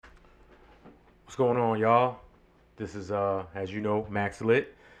What's going on, y'all? This is, as you know, Max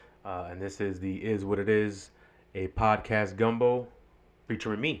Lit, and this is the Is What It Is, a podcast gumbo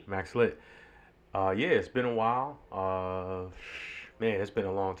featuring me, Max Lit. Yeah, it's been a while. Man, it's been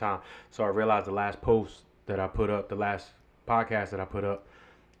a long time. So I realized the last post that I put up, the last podcast that I put up,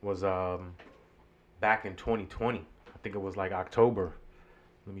 was back in 2020. I think it was like October.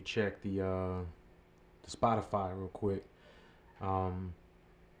 Let me check the Spotify real quick. Um,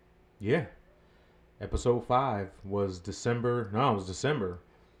 yeah, episode 5 was December. No, it was December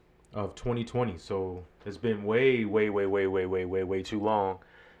of 2020. So it's been way, way, way, way, way, way, way, way too long.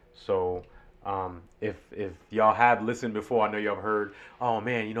 So if y'all have listened before, I know y'all have heard. Oh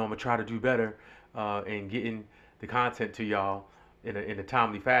man, I'm gonna try to do better in getting the content to y'all in a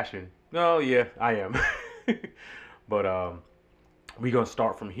timely fashion. No, yeah, I am. But we're gonna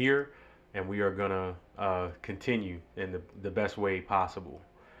start from here, and we are gonna continue in the best way possible.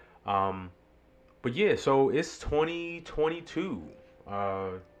 Um, but yeah, so it's 2022. Uh,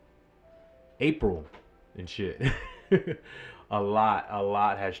 April and shit. A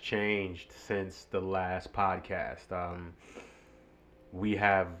lot has changed since the last podcast. We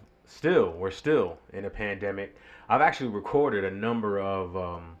have we're still in a pandemic. I've actually recorded a number of,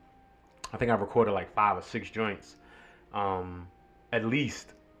 I think I've recorded like 5 or 6 joints, um, at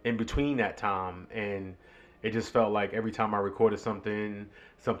least in between that time. And it just felt like every time I recorded something,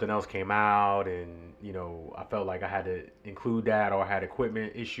 something else came out. And, I felt like I had to include that, or I had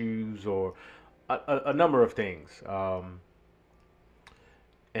equipment issues, or a number of things,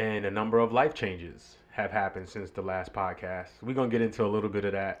 and a number of life changes have happened since the last podcast. We're gonna get into a little bit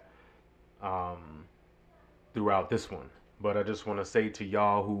of that um, throughout this one, but I just want to say to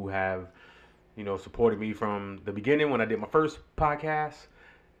y'all who have supported me from the beginning when I did my first podcast,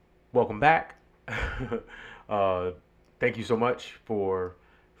 welcome back. uh, Thank you so much for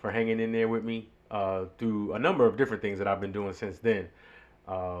hanging in there with me through a number of different things that I've been doing since then.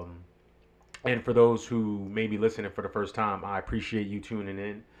 Um, And for those who may be listening for the first time, I appreciate you tuning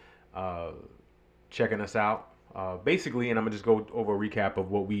in, uh, checking us out. Basically, and I'm gonna just go over a recap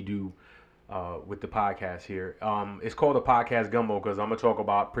of what we do with the podcast here. It's called a podcast gumbo because I'm gonna talk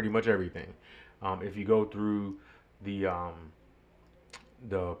about pretty much everything. If you go through the um,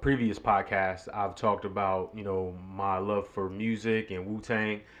 the previous podcast, I've talked about my love for music and Wu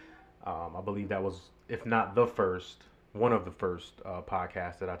Tang. I believe that was, if not the first, one of the first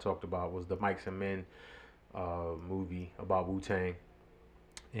podcasts that I talked about was the Mikes and Men movie about Wu Tang,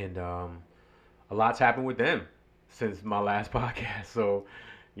 and a lot's happened with them since my last podcast. So,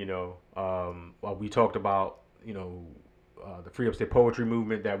 we talked about the Free Upstate Poetry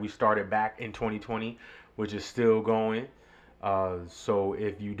movement that we started back in 2020, which is still going. So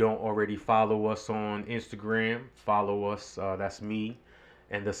if you don't already follow us on Instagram, follow us. That's me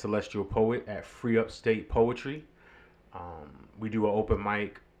and the Celestial Poet at Free Upstate Poetry. We do an open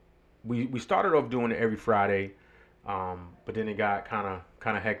mic. We started off doing it every Friday, but then it got kind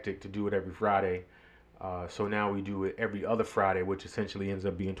of hectic to do it every Friday. So now we do it every other Friday, which essentially ends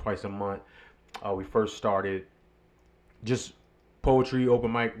up being twice a month. We first started just poetry,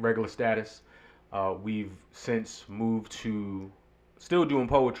 open mic, regular status. We've since moved to still doing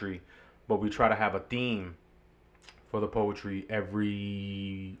poetry, but we try to have a theme for the poetry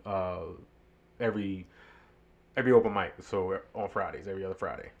every every open mic. So on Fridays, every other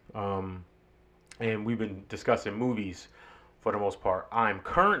Friday. And we've been discussing movies for the most part. I'm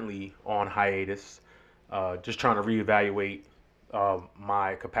currently on hiatus, just trying to reevaluate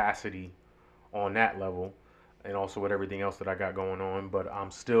my capacity on that level, and also with everything else that I got going on. But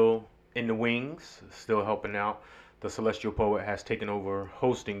I'm still in the wings, still helping out. The Celestial Poet has taken over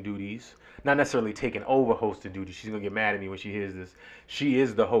hosting duties. Not necessarily taken over hosting duties. She's gonna get mad at me when she hears this. She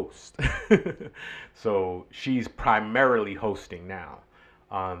is the host, so she's primarily hosting now,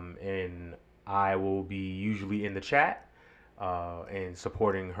 and I will be usually in the chat and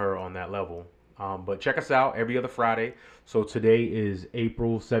supporting her on that level. But check us out every other Friday. So today is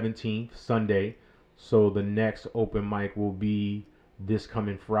April 17th, Sunday. So the next open mic will be this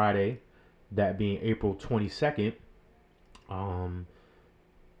coming Friday, that being April 22nd. Um,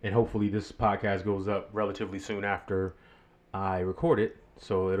 and hopefully this podcast goes up relatively soon after I record it.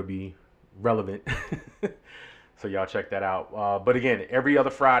 So it'll be relevant. So y'all check that out. But again, every other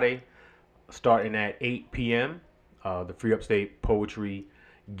Friday, starting at 8 p.m., the Free Upstate Poetry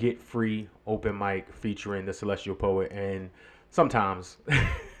Get Free open mic featuring the Celestial Poet and sometimes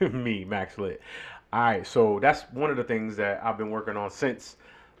me, Max Lit. All right, so that's one of the things that I've been working on since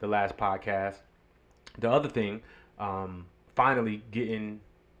the last podcast. The other thing, finally getting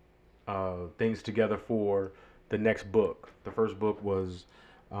things together for the next book. The first book was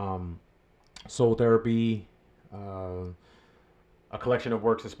um, Soul Therapy, uh, a collection of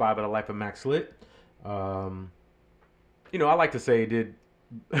works inspired by the life of Max Slitt. Um, I like to say did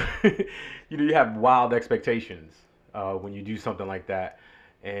you have wild expectations when you do something like that,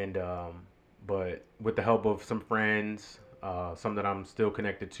 and but with the help of some friends, some that I'm still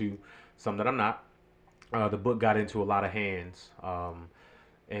connected to, some that I'm not, the book got into a lot of hands,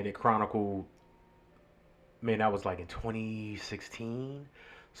 and it chronicled. Man, that was like in 2016,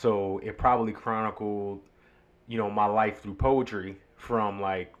 so it probably chronicled my life through poetry from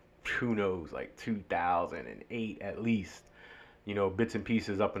like who knows, like 2008 at least, bits and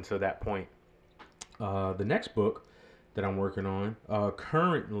pieces up until that point. The next book that I'm working on,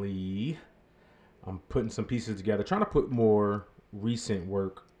 currently, I'm putting some pieces together, trying to put more recent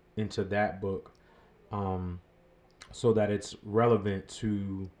work into that book, um, so that it's relevant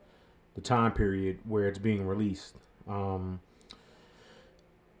to the time period where it's being released. Um,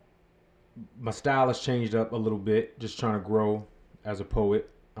 my style has changed up a little bit, just trying to grow as a poet.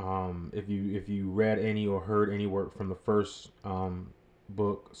 If you read any or heard any work from the first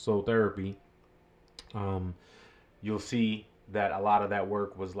book, Soul Therapy, um, you'll see that a lot of that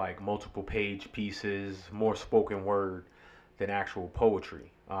work was like multiple page pieces, more spoken word than actual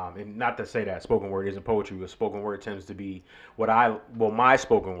poetry. And not to say that spoken word isn't poetry, but spoken word tends to be my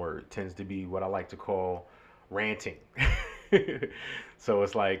spoken word tends to be what I like to call ranting. So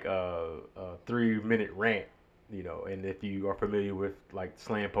it's like a 3 minute rant, and if you are familiar with like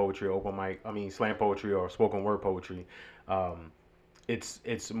slam poetry, slam poetry or spoken word poetry, um,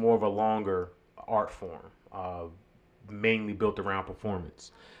 it's more of a longer art form, mainly built around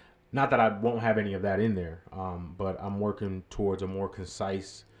performance. Not that I won't have any of that in there, but I'm working towards a more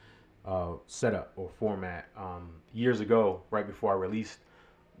concise setup or format. Years ago, right before I released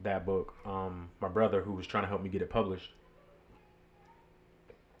that book, my brother, who was trying to help me get it published,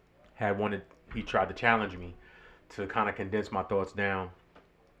 had wanted he tried to challenge me to kind of condense my thoughts down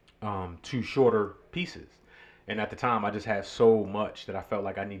to shorter pieces. And at the time, I just had so much that I felt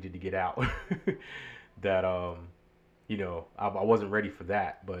like I needed to get out that I wasn't ready for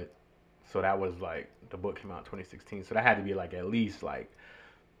that. But so that was like the book came out in 2016, so that had to be like at least like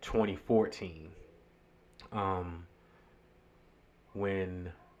 2014, um,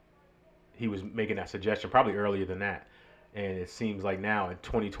 when he was making that suggestion, probably earlier than that. And it seems like now in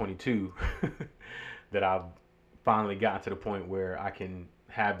 2022 that I've finally gotten to the point where I can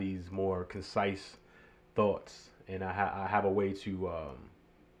have these more concise thoughts, and I have a way to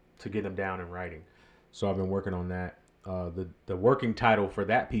get them down in writing. So I've been working on that. The working title for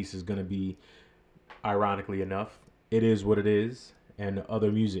that piece is going to be, ironically enough, "It Is What It Is" and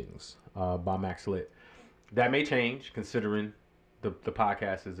 "Other Musings" by Max Lit. That may change considering the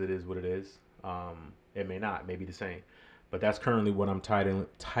podcast is "It Is What It Is." It may not, may be the same, but that's currently what I'm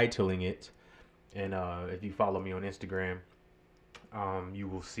titling it. And if you follow me on Instagram, you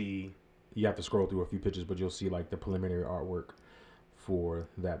will see. You have to scroll through a few pictures, but you'll see like the preliminary artwork for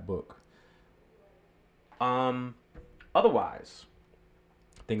that book. Um, Otherwise,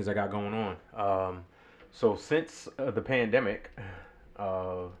 things I got going on. So since the pandemic,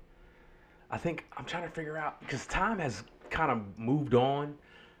 uh, I think I'm trying to figure out because time has kind of moved on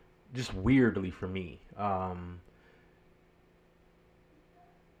just weirdly for me.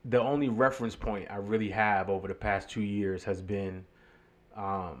 The only reference point I really have over the past 2 years has been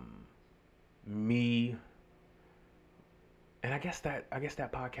um, me, and I guess that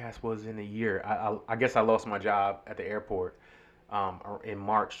podcast was in a year. I guess I lost my job at the airport in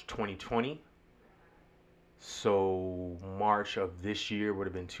March 2020. So March of this year would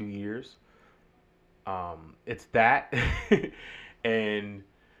have been 2 years. It's that, and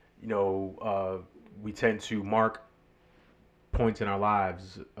we tend to mark points in our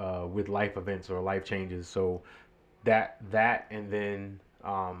lives with life events or life changes. So that and then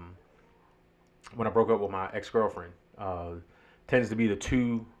when I broke up with my ex girlfriend, tends to be the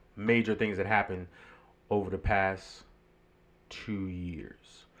two major things that happen over the past 2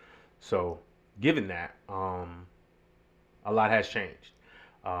 years. So given that, a lot has changed.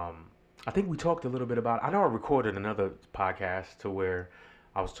 Um, I think we talked a little bit about. I know I recorded another podcast to where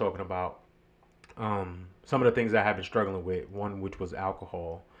I was talking about some of the things I have been struggling with. One which was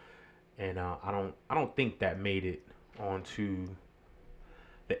alcohol, and I don't think that made it onto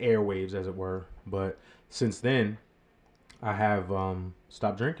the airwaves, as it were. But since then, I have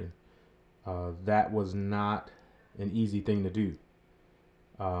stopped drinking. That was not an easy thing to do.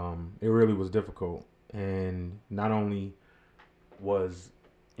 It really was difficult, and not only was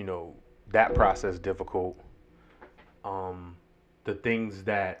you know that process difficult, um, the things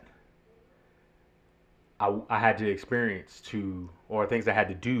that I had to experience to, or things I had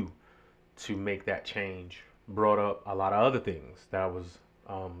to do to make that change brought up a lot of other things that I was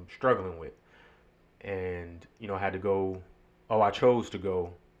struggling with. And, I had to go, oh, I chose to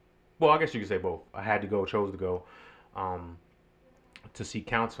go. Well, I guess you could say both. I had to go, chose to go um, to seek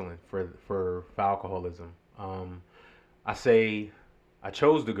counseling for alcoholism. I say I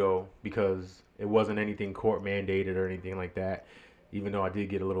chose to go because it wasn't anything court mandated or anything like that, even though I did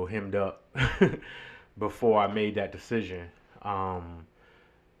get a little hemmed up before I made that decision. Um,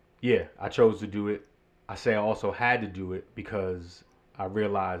 yeah, I chose to do it. I say I also had to do it because I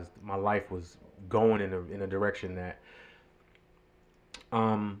realized my life was going in a direction that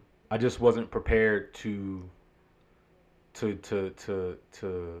I just wasn't prepared to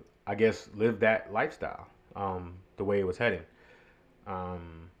I guess live that lifestyle the way it was heading.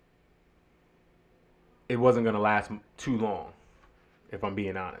 Um, it wasn't gonna last too long, if I'm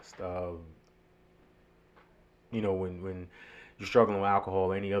being honest. When you're struggling with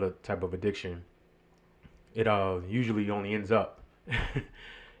alcohol or any other type of addiction, it usually only ends up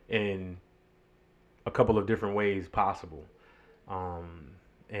in a couple of different ways possible. Um,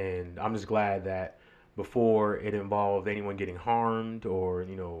 and I'm just glad that before it involved anyone getting harmed or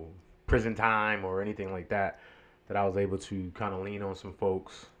prison time or anything like that, that I was able to kind of lean on some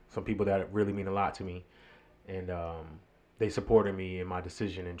folks, some people that really mean a lot to me, and they supported me in my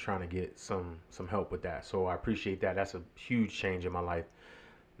decision and trying to get some help with that. So I appreciate that. That's a huge change in my life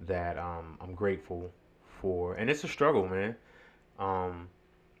that I'm grateful for, and it's a struggle, man. Um,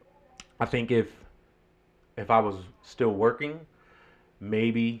 I think if I was still working,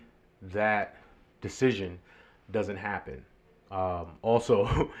 maybe that decision doesn't happen.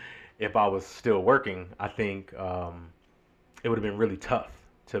 Also, if I was still working, I think it would have been really tough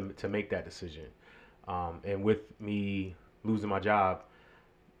to make that decision. And with me losing my job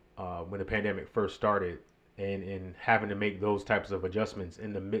when the pandemic first started, and having to make those types of adjustments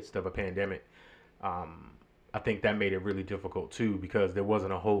in the midst of a pandemic, um, I think that made it really difficult too because there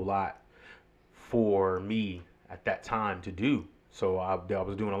wasn't a whole lot for me at that time to do. So I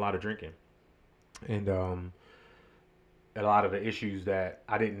was doing a lot of drinking, and a lot of the issues that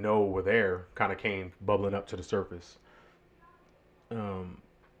I didn't know were there kind of came bubbling up to the surface. Um,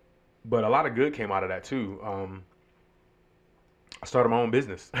 but a lot of good came out of that too. I started my own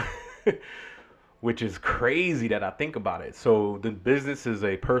business, which is crazy that I think about it. So the business is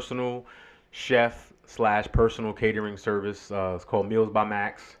a personal chef slash personal catering service. It's called Meals by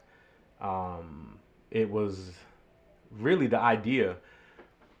Max. Um, it was really the idea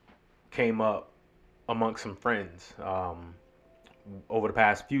came up amongst some friends over the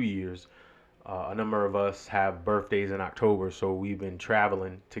past few years. A number of us have birthdays in October, so we've been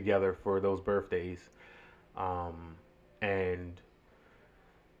traveling together for those birthdays. Um, and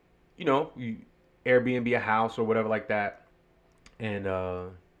you Airbnb a house or whatever like that, and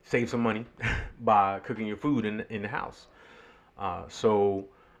save some money by cooking your food in the house. So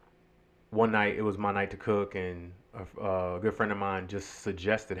one night it was my night to cook, and a good friend of mine just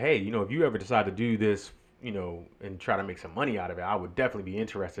suggested, hey, if you ever decide to do this, and try to make some money out of it, I would definitely be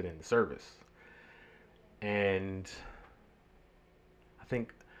interested in the service. And I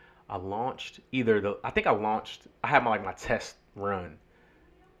think I had my test run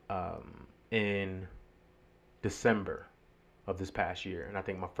in December of this past year, and I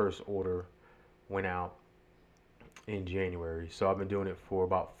think my first order went out in January. So I've been doing it for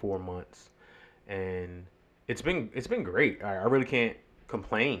about 4 months, and it's been great. I really can't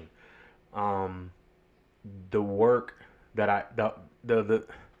complain. Um, the work that I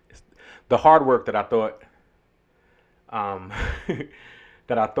the hard work that I thought um,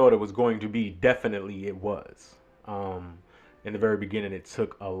 that I thought it was going to be, definitely it was. Um, in the very beginning, it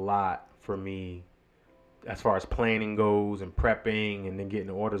took a lot for me as far as planning goes and prepping and then getting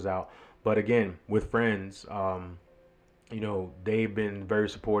the orders out. But again, with friends, they've been very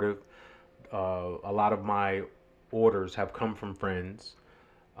supportive. A lot of my orders have come from friends,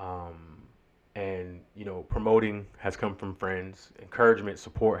 um, and promoting has come from friends. Encouragement,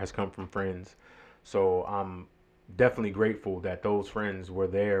 support has come from friends. So I'm definitely grateful that those friends were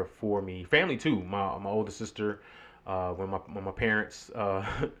there for me. Family too. My older sister, when my parents,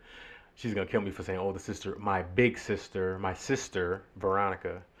 she's gonna kill me for saying older sister. My big sister, my sister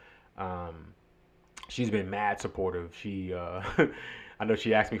Veronica, um, she's been mad supportive. I know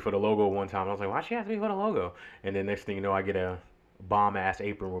she asked me for the logo one time. I was like, why she ask me for the logo? And then next thing you know, I get a bomb ass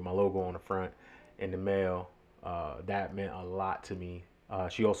apron with my logo on the front in the mail. That meant a lot to me.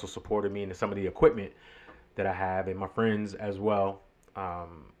 She also supported me in some of the equipment that I have, and my friends as well.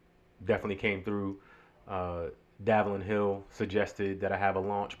 Um, Definitely came through. Uh, Davelin Hill suggested that I have a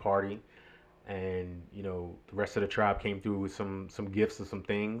launch party, and the rest of the tribe came through with some gifts and some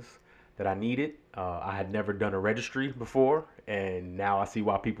things. that I needed. I had never done a registry before, and now I see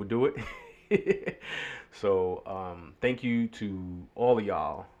why people do it. So thank you to all of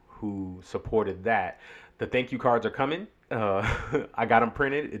y'all who supported that. The thank you cards are coming. I got them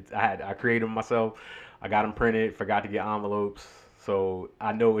printed. I created them myself. I got them printed. Forgot to get envelopes, so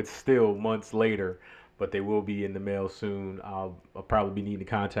I know it's still months later, but they will be in the mail soon. I'll probably be needing to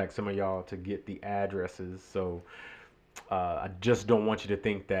contact some of y'all to get the addresses. So I just don't want you to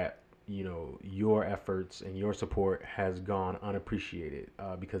think that your efforts and your support has gone unappreciated,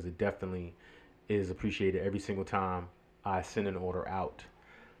 because it definitely is appreciated every single time I send an order out.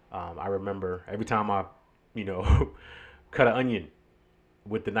 I remember every time I, you know, cut an onion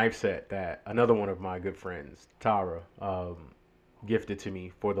with the knife set that another one of my good friends, Tara, gifted to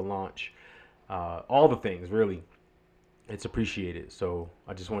me for the launch. All the things, really, it's appreciated. So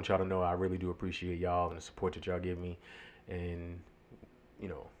I just want y'all to know I really do appreciate y'all and the support that y'all give me, and you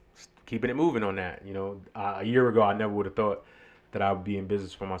know, keeping it moving on that. A year ago I never would have thought that I would be in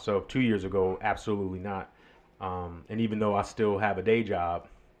business for myself. 2 years ago, absolutely not. And even though I still have a day job,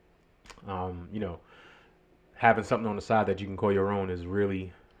 um, you know, having something on the side that you can call your own is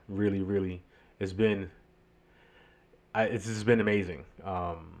really, really, really, it's been, it's just been amazing.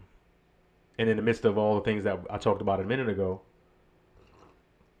 And in the midst of all the things that I talked about a minute ago,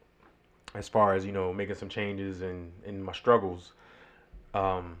 as far as making some changes and in my struggles,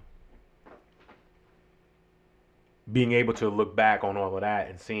 um, being able to look back on all of that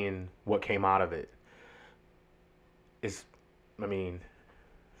and seeing what came out of it is, I mean,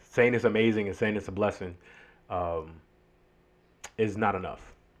 saying it's amazing and saying it's a blessing, um, is not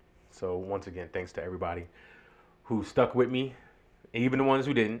enough. So once again, thanks to everybody who stuck with me, even the ones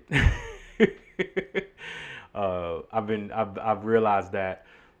who didn't. I've realized that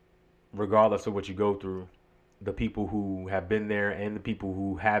regardless of what you go through, the people who have been there and the people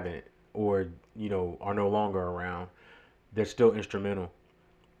who haven't, or are no longer around, they're still instrumental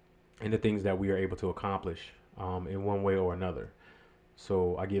in the things that we are able to accomplish, in one way or another.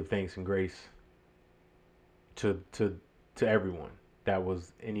 So I give thanks and grace to everyone that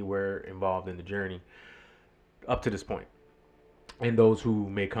was anywhere involved in the journey up to this point, and those who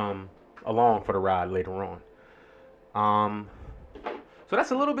may come along for the ride later on. Um, so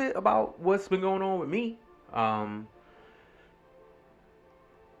that's a little bit about what's been going on with me. Um,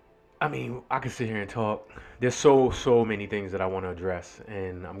 I mean, I could sit here and talk. There's so many things that I want to address,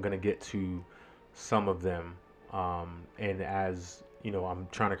 and I'm gonna get to some of them. And as I'm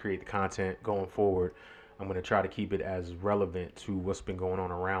trying to create the content going forward. I'm gonna try to keep it as relevant to what's been going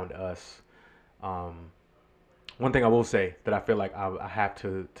on around us. Um, One thing I will say that I feel like I have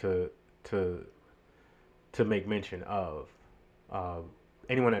to to make mention of. Uh,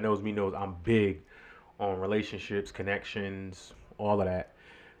 Anyone that knows me knows I'm big on relationships, connections, all of that.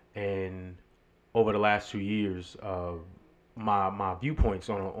 And over the last 2 years, my viewpoints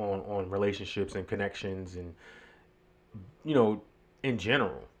on relationships and connections and you know in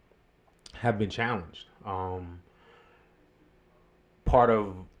general have been challenged. Part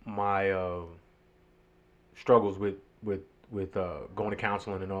of my struggles with going to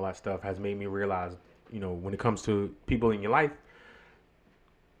counseling and all that stuff has made me realize, when it comes to people in your life,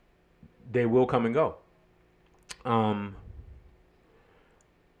 they will come and go. Um,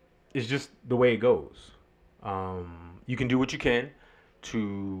 it's just the way it goes. You can do what you can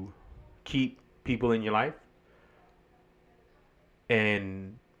to keep people in your life,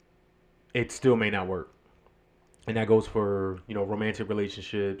 and it still may not work. And that goes for romantic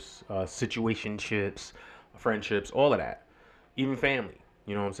relationships, situationships, friendships, all of that, even family.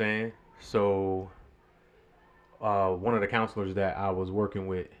 You know what I'm saying? So one of the counselors that I was working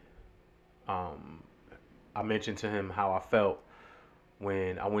with, um, I mentioned to him how I felt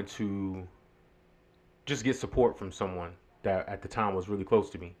when I went to just get support from someone that at the time was really close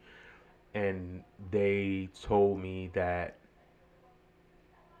to me, and they told me that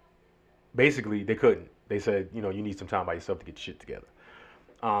basically they couldn't. They said, you need some time by yourself to get your shit together.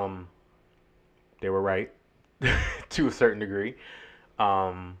 Um, they were right to a certain degree.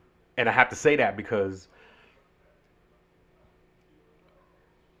 And I have to say that because,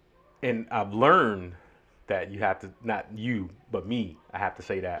 and I've learned that you have to, not you, but me, I have to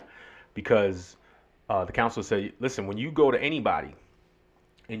say that because the counselor said, listen, when you go to anybody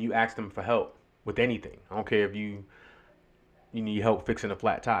and you ask them for help with anything, I don't care if you need help fixing a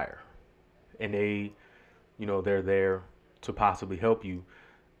flat tire, and they're there to possibly help you,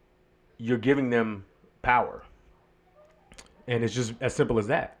 you're giving them power. And it's just as simple as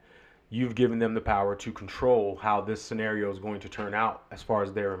that. You've given them the power to control how this scenario is going to turn out as far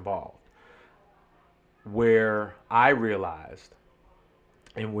as they're involved. Where I realized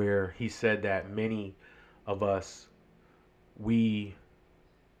and where he said that many of us, we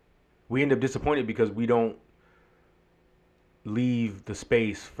we end up disappointed because we don't leave the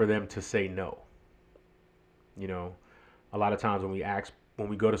space for them to say no. You know, a lot of times when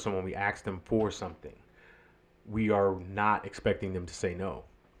we go to someone, we ask them for something. We are not expecting them to say no.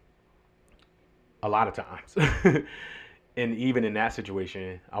 A lot of times. And even in that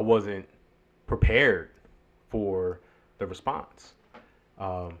situation, I wasn't prepared for the response,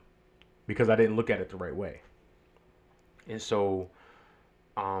 um, because I didn't look at it the right way. And so,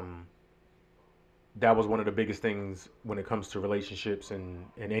 um, that was one of the biggest things when it comes to relationships and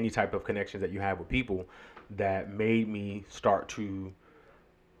any type of connections that you have with people that made me start to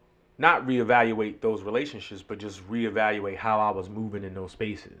not reevaluate those relationships, but just reevaluate how I was moving in those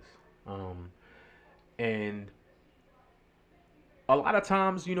spaces. Um, and a lot of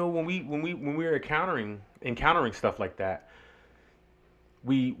times, when we're encountering stuff like that,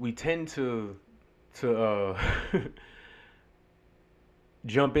 we tend to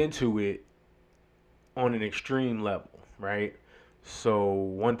jump into it on an extreme level, right? So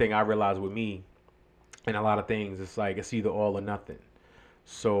one thing I realized with me and a lot of things, it's like it's either all or nothing.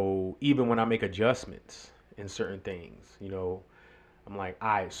 So even when I make adjustments in certain things, I'm like, all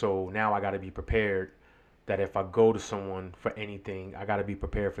right, so now I got to be prepared that if I go to someone for anything, I got to be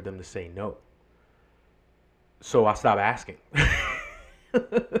prepared for them to say no. So I stopped asking.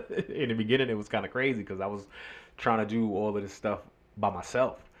 In the beginning, it was kind of crazy because I was trying to do all of this stuff by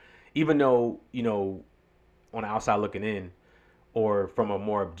myself. Even though, on the outside looking in, or from a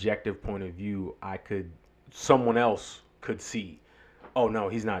more objective point of view, someone else could see, oh no,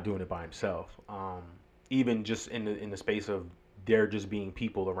 he's not doing it by himself. Even just in the space of there just being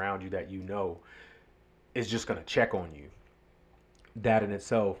people around you that is just gonna check on you. That in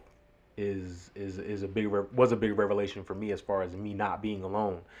itself is was a big revelation for me as far as me not being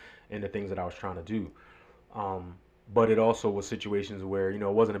alone in the things that I was trying to do. Um, but it also was situations where it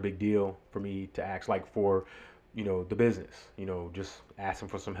wasn't a big deal for me to ask, like for the business, just asking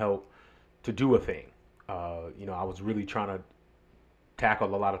for some help to do a thing. I was really trying to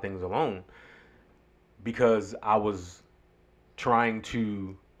tackle a lot of things alone because I was trying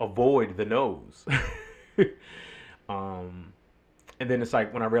to avoid the no's. um, and then it's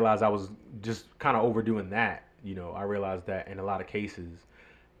like when I realized I was just kind of overdoing that, I realized that in a lot of cases,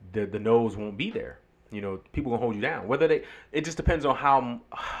 the no's won't be there. People gonna hold you down. It just depends on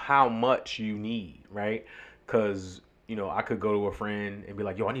how much you need, right? Because I could go to a friend and be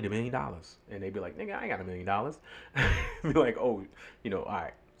like, "Yo, I need $1 million," and they'd be like, "Nigga, I ain't got $1 million." Be like, "Oh, all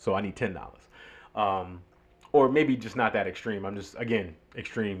right, so I need $10." Um, or maybe just not that extreme. I'm just again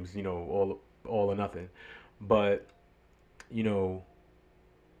extremes, all or nothing. But you know,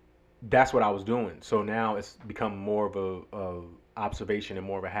 that's what I was doing. So now it's become more of a observation and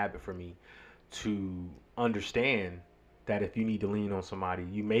more of a habit for me to understand that if you need to lean on somebody,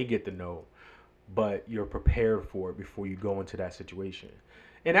 you may get the no, but you're prepared for it before you go into that situation.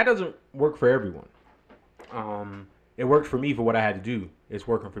 And that doesn't work for everyone. It worked for me for what I had to do. It's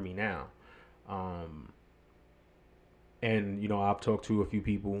working for me now. Um, and I've talked to a few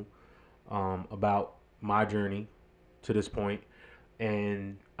people about my journey to this point,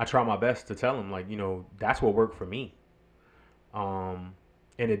 and I try my best to tell them like, that's what worked for me. Um,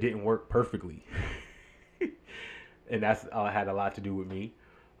 and it didn't work perfectly, and that's had a lot to do with me.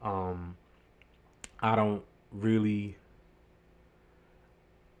 Um, I don't really.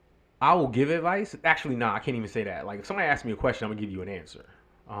 I will give advice. Actually, no, I can't even say that. Like, if somebody asks me a question, I'm gonna give you an answer.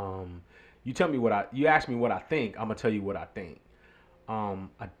 Um, you ask me what I think, I'm gonna tell you what I think.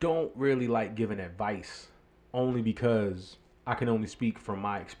 I don't really like giving advice, only because I can only speak from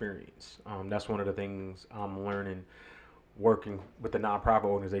my experience. That's one of the things I'm learning working with the nonprofit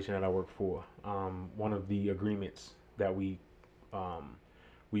organization that I work for. One of the agreements that um,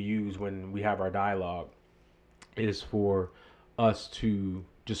 we use when we have our dialogue is for us to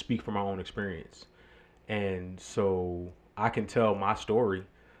just speak from our own experience. And so I can tell my story,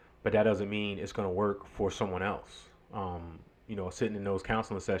 but that doesn't mean it's going to work for someone else. Sitting in those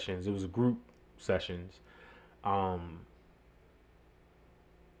counseling sessions, it was group sessions. Um,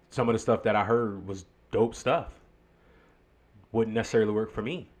 some of the stuff that I heard was dope stuff. Wouldn't necessarily work for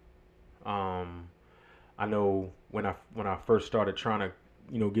me. Um, I know when I first started trying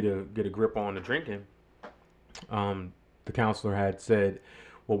to get a grip on the drinking, the counselor had said,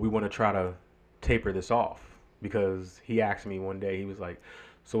 "Well, we want to try to taper this off," because he asked me one day. He was like,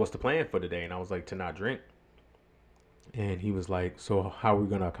 "So what's the plan for today?" And I was like, "To not drink." And he was like, "So how are we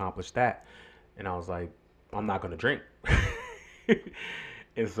going to accomplish that?" And I was like, "I'm not going to drink."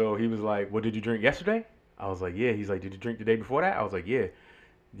 And so he was like, "Well, did you drink yesterday?" I was like, "Yeah." He's like, "Did you drink the day before that?" I was like, "Yeah."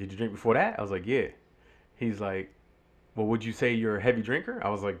 did you drink before that? I was like, yeah. He's like, well, would you say you're a heavy drinker? I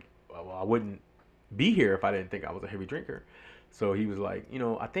was like, well, I wouldn't be here if I didn't think I was a heavy drinker. So he was like,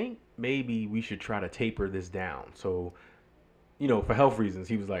 I think maybe we should try to taper this down. So, for health reasons,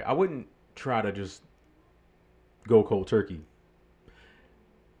 he was like, I wouldn't try to just go cold turkey.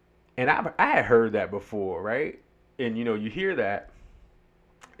 And I had heard that before, right? And you hear that,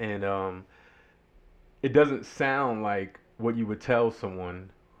 and it doesn't sound like what you would tell someone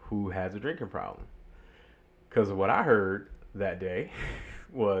who has a drinking problem. Because what I heard that day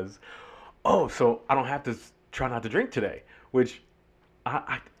was, oh, so I don't have to try not to drink today, which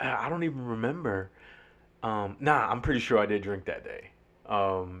I don't even remember. Nah, I'm pretty sure I did drink that day,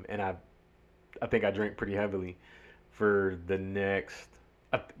 and I think I drank pretty heavily for the next.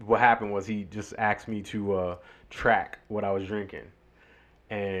 What happened was he just asked me to track what I was drinking,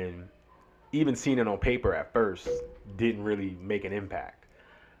 and even seeing it on paper at first didn't really make an impact.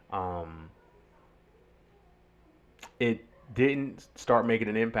 Um, it didn't start making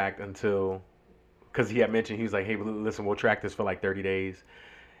an impact until because he had mentioned he was like, "Hey, listen, we'll track this for like 30 days,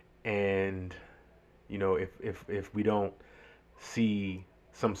 and if we don't see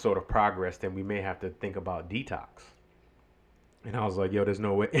some sort of progress, then we may have to think about detox." And I was like, "Yo, there's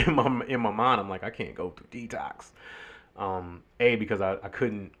no way." In my mind, I'm like, I can't go through detox. Because I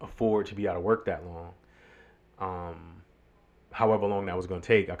couldn't afford to be out of work that long. Um, However long that was going to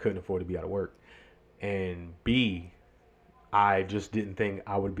take, I couldn't afford to be out of work. And B, I just didn't think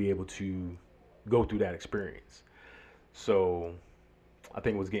I would be able to go through that experience. So I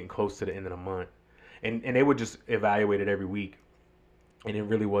think it was getting close to the end of the month, and they would just evaluate it every week, and there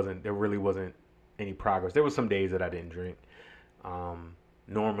really wasn't any progress. There was some days that I didn't drink.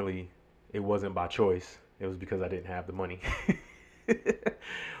 Normally, it wasn't by choice. It was because I didn't have the money,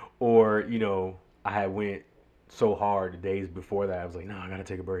 or I had went so hard the days before that. I was like, no, I gotta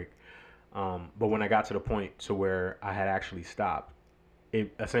take a break. But when I got to the point to where I had actually stopped,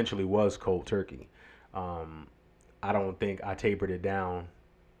 it essentially was cold turkey. Um, I don't think I tapered it down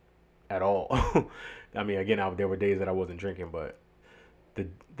at all. I mean, again, there were days that I wasn't drinking, but the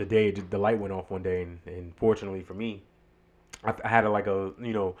the light went off one day, and fortunately for me, I had like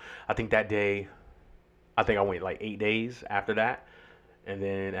I think that day, I think I went like 8 days after that, and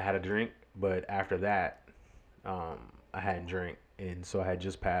then I had a drink. But after that, I hadn't drank, and so I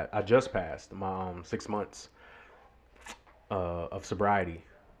just passed my 6 months of sobriety.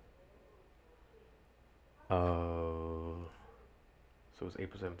 Uh, so it was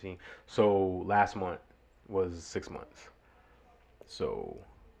April 17th. So last month was 6 months. So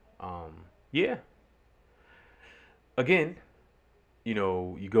yeah, again,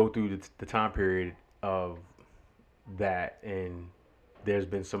 you go through the time period of that, and there's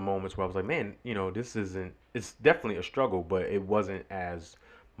been some moments where I was like, man, this isn't. It's definitely a struggle, but it wasn't as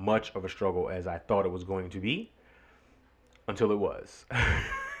much of a struggle as I thought it was going to be until it was.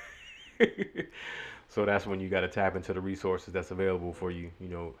 So that's when you got to tap into the resources that's available for you.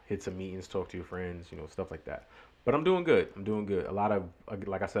 Hit some meetings, talk to your friends, stuff like that. But I'm doing good. I'm doing good. A lot of,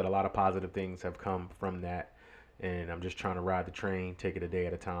 like I said, a lot of positive things have come from that, and I'm just trying to ride the train, take it a day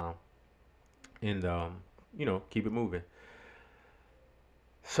at a time, and keep it moving.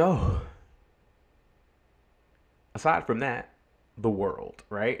 So aside from that, the world,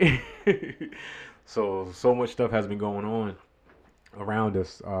 right? So much stuff has been going on around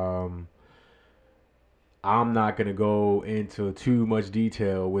us. I'm not gonna go into too much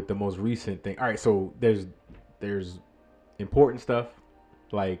detail with the most recent thing. All right, so there's important stuff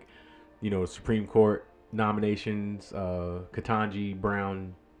like Supreme Court nominations, Katanji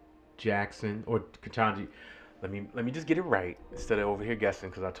Brown Jackson or Katanji. Let me just get it right instead of over here guessing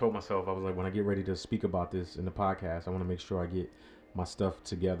because I told myself I was like when I get ready to speak about this in the podcast, I want to make sure I get my stuff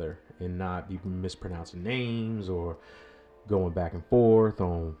together and not be mispronouncing names or going back and forth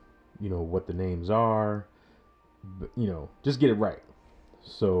on what the names are. But, just get it right.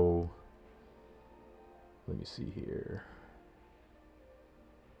 So let me see here.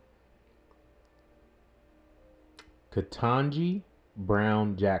 Katanji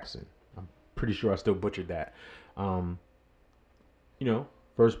Brown Jackson. I'm pretty sure I still butchered that. Um,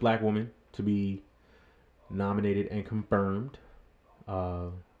 First black woman to be nominated and confirmed uh,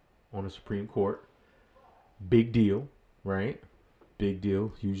 on the Supreme Court. Big deal, right? Big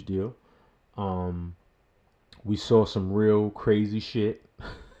deal, huge deal. Um, we saw some real crazy shit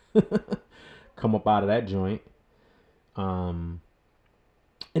come up out of that joint. Um,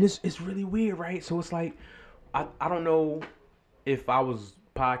 and it's really weird, right? So it's like I don't know if I was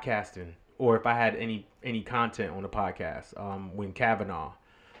podcasting or if I had any content on the podcast when Kavanaugh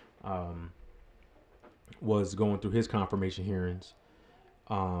um, was going through his confirmation hearings.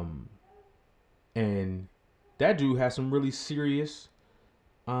 Um, and that dude has some really serious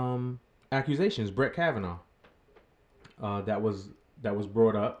accusations. Brett Kavanaugh, that was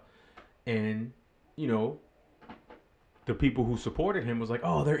brought up, and you know the people who supported him was like,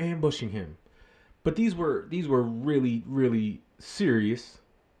 oh, they're ambushing him. But these were really really serious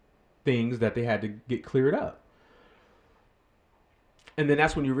things that they had to get cleared up. And then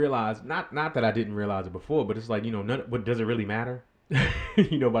that's when you realize, not that I didn't realize it before, but it's like, what does it really matter?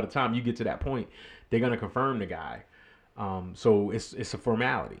 By the time you get to that point, they're gonna confirm the guy. So it's a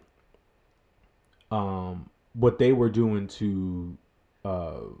formality. What they were doing to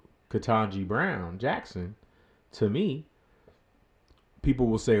uh, Ketanji Brown Jackson, to me, people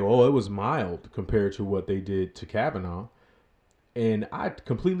will say, "Oh, it was mild compared to what they did to Kavanaugh," and I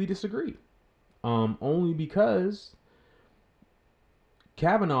completely disagree. Only because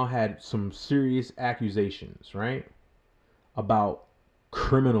Kavanaugh had some serious accusations, right, about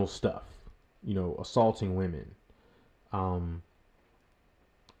criminal stuff, assaulting women. Um,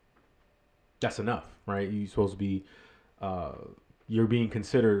 that's enough, right? You're supposed to be, uh, you're being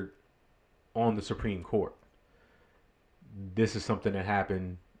considered on the Supreme Court. This is something that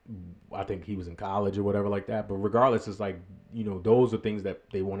happened. I think he was in college or whatever like that. But regardless, it's like, those are things that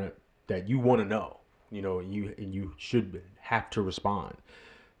you want to know, and you should have to respond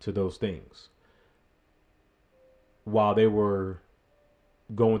to those things. While they were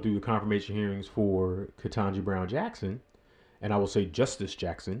going through the confirmation hearings for Ketanji Brown Jackson, and I will say Justice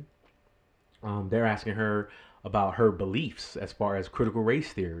Jackson, they're asking her about her beliefs as far as critical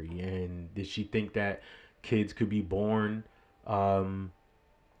race theory, and did she think that kids could be born? Um,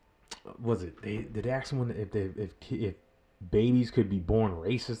 was it they did they ask someone if babies could be born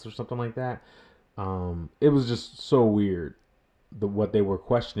racist or something like that? It was just so weird what they were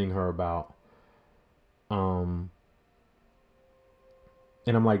questioning her about. Um,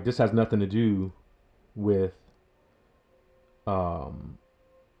 and I'm like, this has nothing to do with um,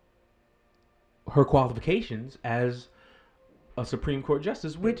 her qualifications as a Supreme Court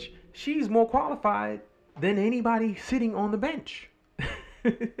justice, which she's more qualified than anybody sitting on the bench.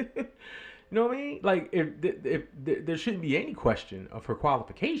 You know what I mean? Like, if there shouldn't be any question of her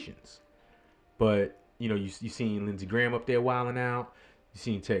qualifications, but you seen Lindsey Graham up there wilding out, you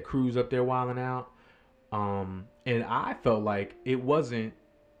seen Ted Cruz up there wilding out, and I felt like it wasn't,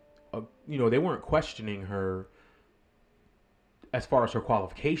 they weren't questioning her as far as her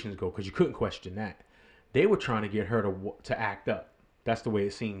qualifications go, because you couldn't question that. They were trying to get her to act up. That's the way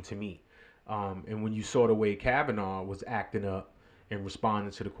it seemed to me. And when you saw the way Kavanaugh was acting up and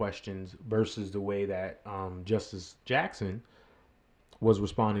responding to the questions versus the way that Justice Jackson was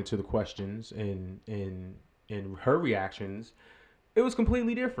responding to the questions and her reactions, it was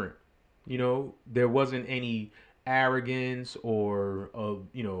completely different. There wasn't any arrogance or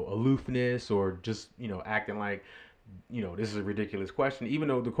aloofness or just acting like this is a ridiculous question, even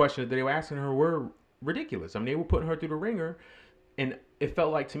though the questions that they were asking her were ridiculous. I mean, they were putting her through the ringer, and it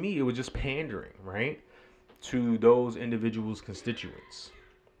felt like to me it was just pandering, right, to those individuals' constituents.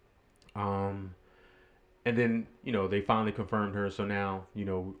 Um, and then they finally confirmed her, so now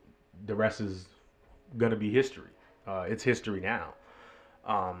the rest is gonna be history. It's history now.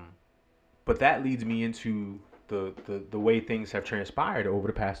 Um, but that leads me into the way things have transpired over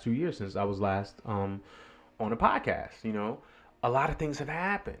the past 2 years since I was last on a podcast. A lot of things have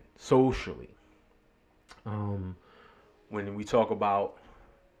happened socially. Um, when we talk about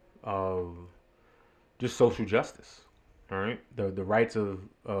uh, just social justice, all right, the rights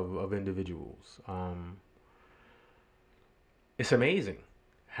of individuals. It's amazing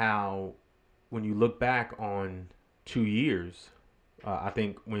how when you look back on 2 years, I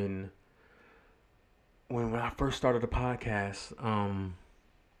think when I first started the podcast,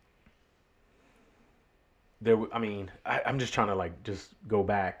 I mean, I'm just trying to like just go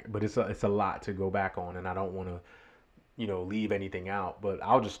back, but it's a lot to go back on, and I don't want to leave anything out. But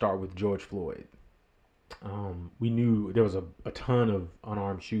I'll just start with George Floyd. We knew there was a ton of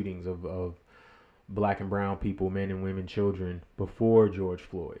unarmed shootings of black and brown people, men and women, children before George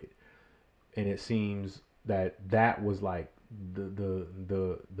Floyd, and it seems that was like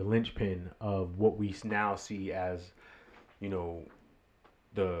the linchpin of what we now see as you know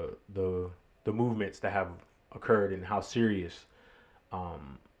the the the movements that have occurred and how serious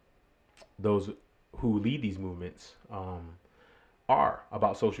um, those who lead these movements are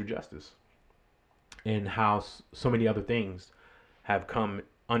about social justice, and how so many other things have come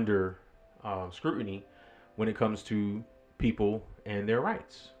under scrutiny when it comes to people and their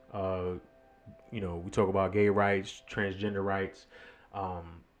rights. We talk about gay rights, transgender rights.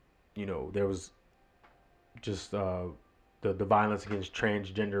 There was just the violence against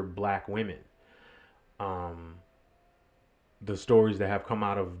transgender black women, um, the stories that have come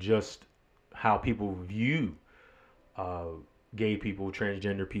out of just how people view uh, gay people,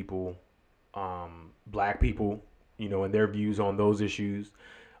 transgender people, black people, and their views on those issues.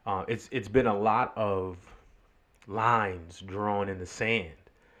 It's been a lot of lines drawn in the sand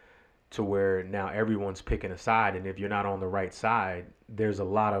to where now everyone's picking a side, and if you're not on the right side, there's a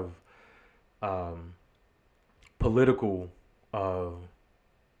lot of um, political. Uh,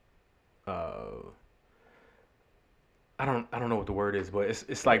 uh, I don't know what the word is, but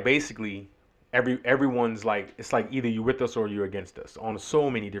it's like basically everyone's like, it's like either you're with us or you're against us on so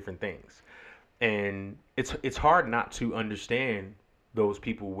many different things, and it's hard not to understand those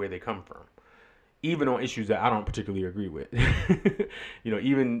people where they come from, even on issues that I don't particularly agree with.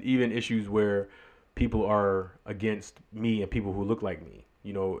 Even issues where people are against me and people who look like me.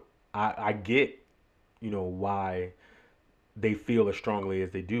 I get why they feel as strongly as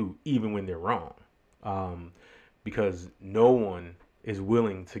they do, even when they're wrong, um, because no one is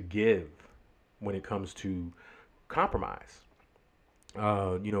willing to give when it comes to compromise.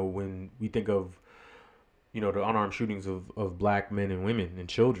 When we think of the unarmed shootings of black men and women and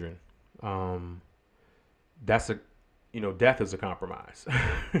children, um, that's a death is a compromise.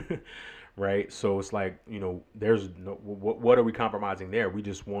 Right? So it's like, there's no, what are we compromising there? We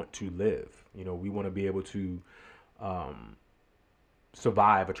just want to live. We want to be able to um,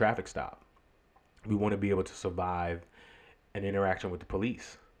 survive a traffic stop. We want to be able to survive an interaction with the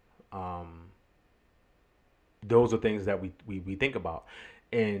police. um, those are things that we think about,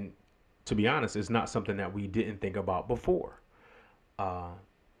 and to be honest, it's not something that we didn't think about before. uh,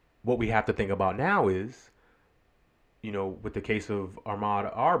 what we have to think about now is, with the case of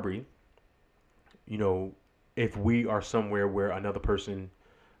Ahmaud Arbery, you know, if we are somewhere where another person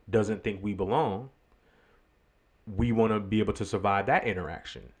doesn't think we belong, we want to be able to survive that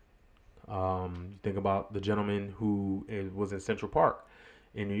interaction. Think about the gentleman who was in Central Park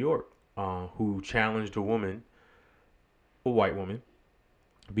in New York, who challenged a woman, a white woman,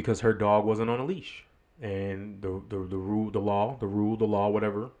 because her dog wasn't on a leash, and the rule, the law,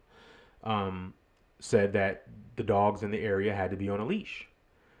 whatever, um, said that the dogs in the area had to be on a leash.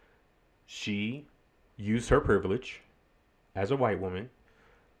 She used her privilege as a white woman,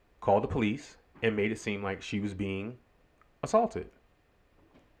 called the police, and made it seem like she was being assaulted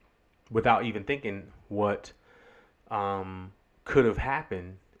without even thinking what could have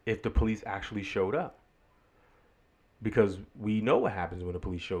happened if the police actually showed up. Because we know what happens when the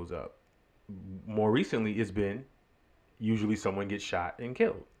police shows up. More recently, it's been usually someone gets shot and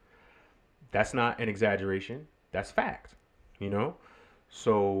killed. That's not an exaggeration. That's fact. You know,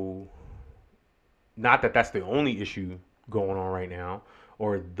 so not that that's the only issue going on right now,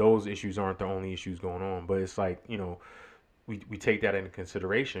 or those issues aren't the only issues going on, but it's like, we take that into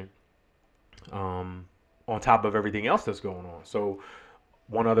consideration, um, on top of everything else that's going on. So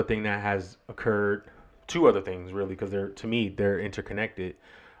one other thing that has occurred, two other things really, because they're, to me, they're interconnected.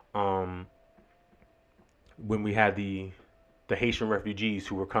 Um, when we had the Haitian refugees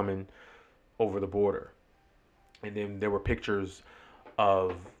who were coming over the border, and then there were pictures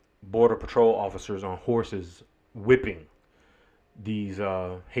of border patrol officers on horses whipping these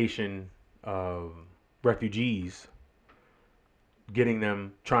Haitian uh, refugees, getting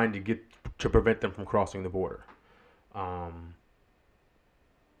them, trying to get to prevent them from crossing the border. Um,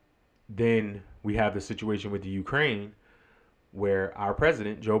 then we have the situation with the Ukraine, where our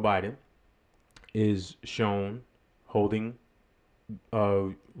president Joe Biden is shown holding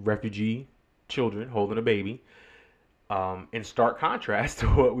refugee children, holding a baby, in stark contrast to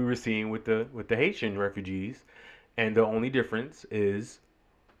what we were seeing with the Haitian refugees. And the only difference is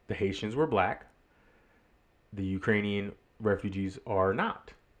the Haitians were black, the Ukrainian refugees are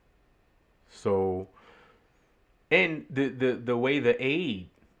not. So, and the way the aid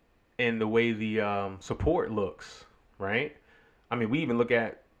and the way the support looks, right? I mean, we even look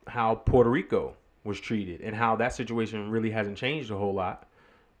at how Puerto Rico was treated and how that situation really hasn't changed a whole lot.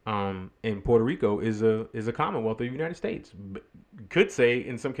 And Puerto Rico is a Commonwealth of the United States. Could say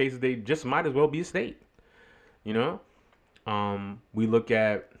in some cases they just might as well be a state. You know, we look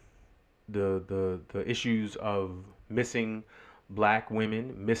at the issues of missing black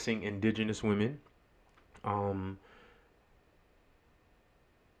women, missing indigenous women. Um,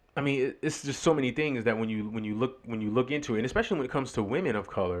 I mean, it's just so many things that when you look into it, and especially when it comes to women of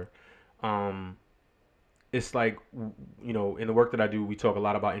color, um, it's like, in the work that I do, we talk a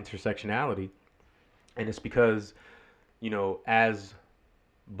lot about intersectionality, and it's because, as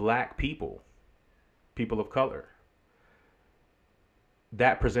black people, people of color,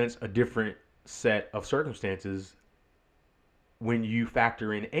 that presents a different set of circumstances when you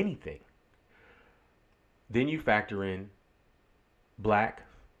factor in anything. Then you factor in black,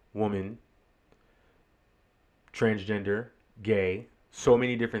 woman, transgender, gay, so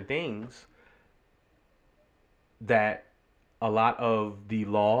many different things that a lot of the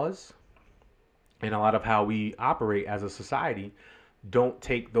laws and a lot of how we operate as a society don't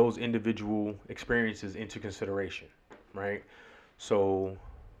take those individual experiences into consideration, right? So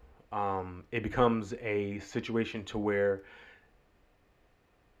it becomes a situation to where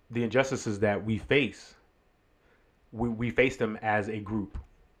the injustices that we face them as a group,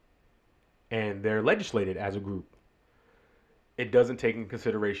 and they're legislated as a group. It doesn't take in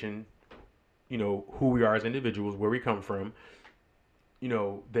consideration, who we are as individuals, where we come from,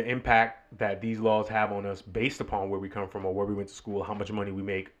 the impact that these laws have on us based upon where we come from or where we went to school, how much money we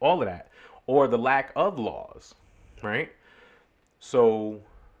make, all of that, or the lack of laws, right? So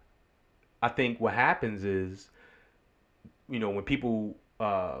I think what happens is, when people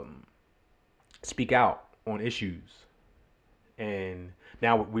speak out on issues, and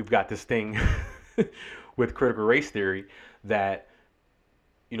now we've got this thing with critical race theory that,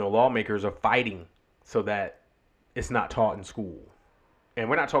 lawmakers are fighting so that it's not taught in school. And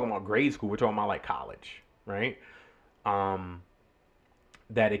we're not talking about grade school, we're talking about like college, right?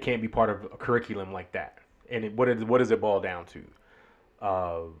 That it can't be part of a curriculum like that. And what does it boil down to?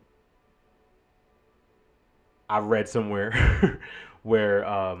 I've read somewhere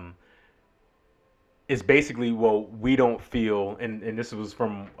where it's basically, well, we don't feel, and this was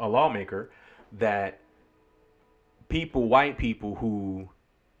from a lawmaker, that white people who,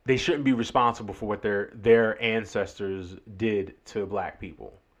 they shouldn't be responsible for what their ancestors did to black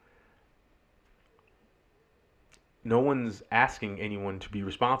people. No one's asking anyone to be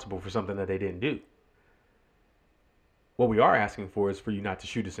responsible for something that they didn't do. What we are asking for is for you not to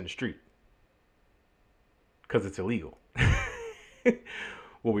shoot us in the street, because it's illegal.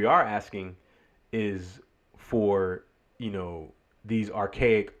 What we are asking is for, these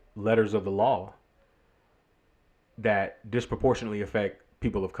archaic letters of the law that disproportionately affect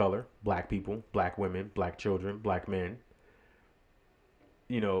people of color, black people, black women, black children, black men.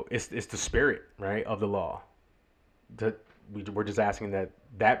 It's the spirit, right, of the law. We're just asking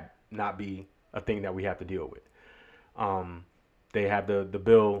that not be a thing that we have to deal with. They have the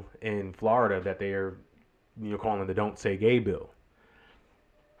bill in Florida that they are, calling the "Don't Say Gay" bill.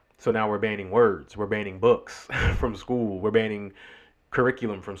 So now we're banning words, we're banning books from school, we're banning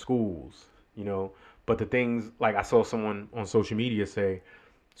curriculum from schools, But the things, like I saw someone on social media say,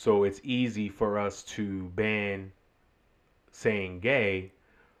 so it's easy for us to ban saying gay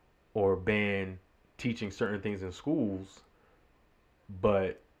or ban teaching certain things in schools,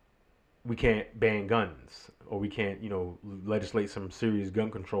 but we can't ban guns, or we can't, legislate some serious gun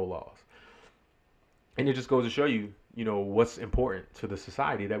control laws. And it just goes to show you, what's important to the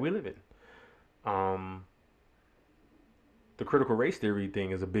society that we live in. The critical race theory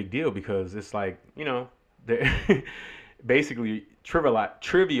thing is a big deal because it's like, they're basically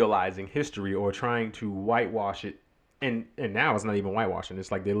trivializing history or trying to whitewash it. And now it's not even whitewashing.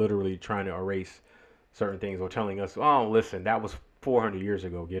 It's like they're literally trying to erase certain things or telling us, oh, listen, that was 400 years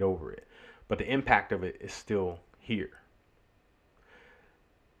ago. Get over it. But the impact of it is still here.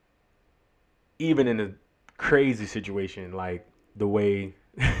 Even in a crazy situation like the way,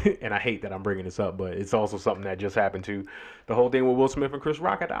 and I hate that I'm bringing this up, but it's also something that just happened to the whole thing with Will Smith and Chris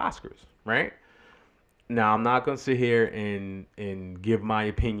Rock at the Oscars, right? Now, I'm not going to sit here and give my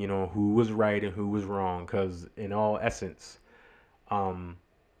opinion on who was right and who was wrong, because in all essence,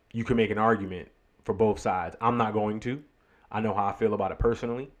 you can make an argument for both sides. I'm not going to. I know how I feel about it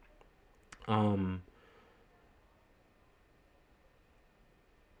personally. I'm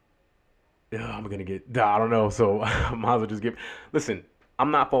going to I don't know, so I might as well just listen,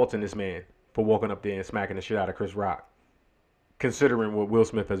 I'm not faulting this man for walking up there and smacking the shit out of Chris Rock, considering what Will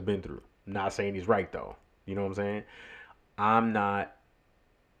Smith has been through. I'm not saying he's right, though. You know what I'm saying? I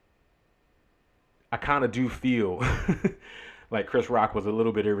kind of do feel like Chris Rock was a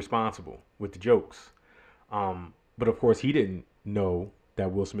little bit irresponsible with the jokes. But of course, he didn't know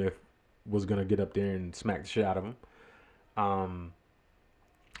that Will Smith was going to get up there and smack the shit out of him.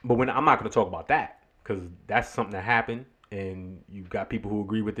 But I'm not going to talk about that, because that's something that happened, and you've got people who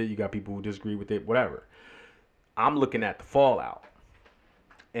agree with it, you got people who disagree with it, whatever. I'm looking at the fallout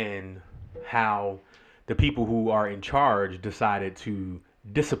and how the people who are in charge decided to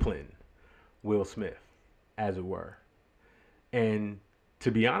discipline Will Smith, as it were. And to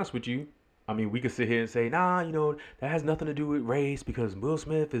be honest with you, I mean, we could sit here and say, nah, that has nothing to do with race because Will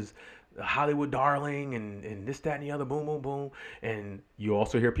Smith is a Hollywood darling and this, that, and the other, boom, boom, boom. And you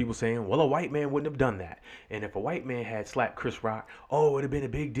also hear people saying, well, a white man wouldn't have done that. And if a white man had slapped Chris Rock, oh, it would have been a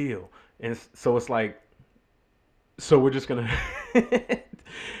big deal. And so it's like, so we're just going to,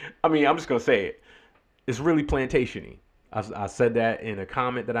 I mean, I'm just going to say it. It's really plantation-y. I said that in a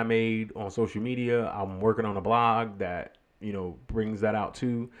comment that I made on social media. I'm working on a blog that, brings that out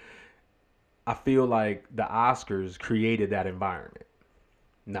too. I feel like the Oscars created that environment.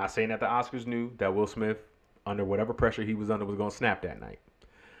 Not saying that the Oscars knew that Will Smith, under whatever pressure he was under, was going to snap that night.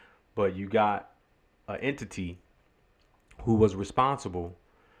 But you got an entity who was responsible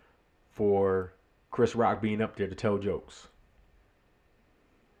for Chris Rock being up there to tell jokes.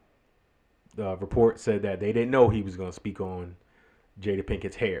 The report said that they didn't know he was going to speak on Jada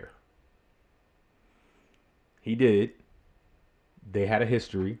Pinkett's hair. He did. They had a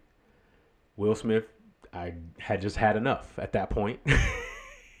history. Will Smith, I had just had enough at that point.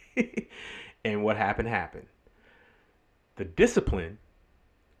 And what happened. The discipline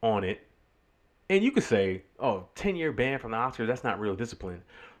on it, and you could say, 10-year ban from the Oscars, that's not real discipline.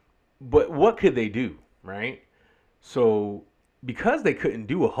 But what could they do, right? So because they couldn't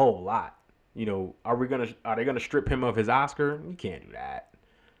do a whole lot, are they gonna strip him of his Oscar? You can't do that.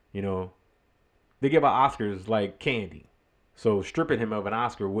 They give out Oscars like candy. So stripping him of an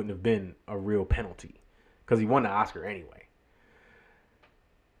Oscar wouldn't have been a real penalty because he won the Oscar anyway.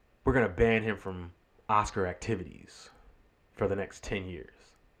 We're going to ban him from Oscar activities for the next 10 years.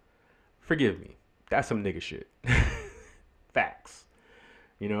 Forgive me. That's some nigga shit. Facts.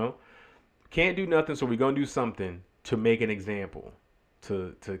 Can't do nothing, so we're going to do something to make an example,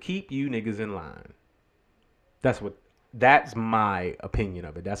 to keep you niggas in line. That's my opinion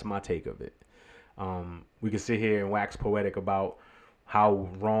of it. That's my take of it. We could sit here and wax poetic about how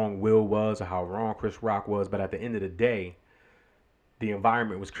wrong Will was or how wrong Chris Rock was, but at the end of the day, the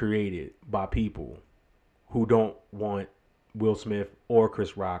environment was created by people who don't want Will Smith or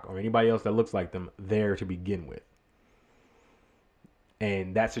Chris Rock or anybody else that looks like them there to begin with.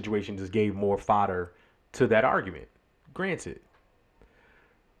 And that situation just gave more fodder to that argument. Granted,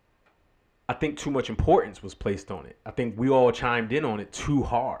 I think too much importance was placed on it. I think we all chimed in on it too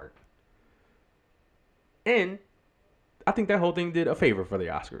hard. And I think that whole thing did a favor for the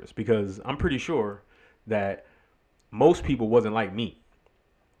Oscars because I'm pretty sure that most people wasn't like me,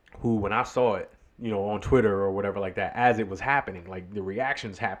 who when I saw it, on Twitter or whatever like that, as it was happening, like the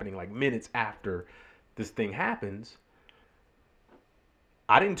reactions happening like minutes after this thing happens,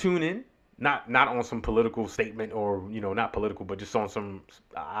 I didn't tune in. Not on some political statement or, not political, but just on some,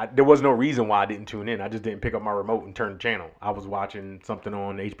 there was no reason why I didn't tune in. I just didn't pick up my remote and turn the channel. I was watching something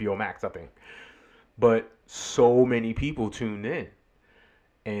on HBO Max, I think. But so many people tuned in.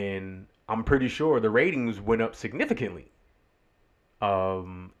 And I'm pretty sure the ratings went up significantly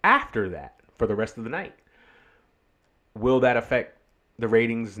after that for the rest of the night. Will that affect the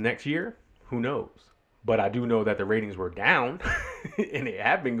ratings next year? Who knows? But I do know that the ratings were down, and they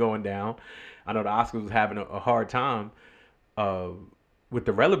have been going down. I know the Oscars was having a hard time with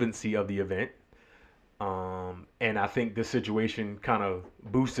the relevancy of the event. And I think this situation kind of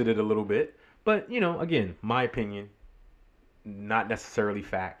boosted it a little bit. But, again, my opinion, not necessarily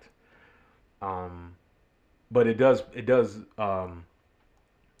fact. But it does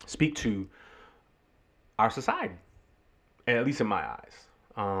speak to our society, at least in my eyes.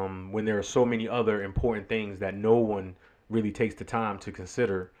 When there are so many other important things that no one really takes the time to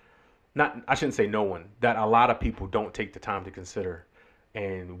consider. I shouldn't say no one, that a lot of people don't take the time to consider.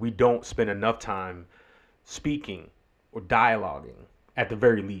 And we don't spend enough time speaking or dialoguing, at the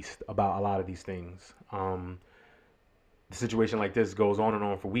very least, about a lot of these things. The situation like this goes on and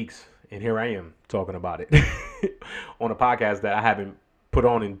on for weeks. And here I am talking about it on a podcast that I haven't put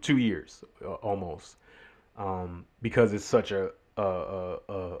on in 2 years almost. Because it's such a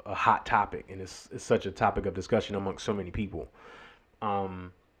hot topic, and it's such a topic of discussion amongst so many people.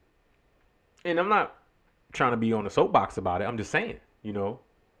 And I'm not trying to be on a soapbox about it. I'm just saying,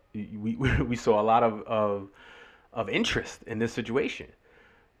 we saw a lot of interest in this situation.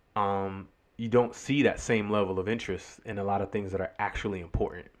 You don't see that same level of interest in a lot of things that are actually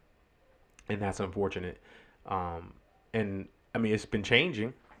important, and that's unfortunate. And I mean, it's been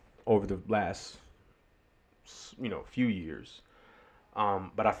changing over the last few years.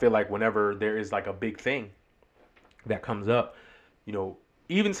 But I feel like whenever there is like a big thing that comes up,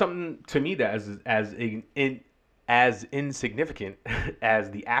 even something to me that is as insignificant as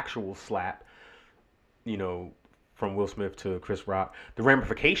the actual slap, from Will Smith to Chris Rock, the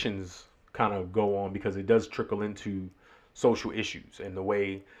ramifications kind of go on because it does trickle into social issues and the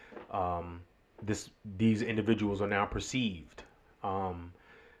way um, these individuals are now perceived, um,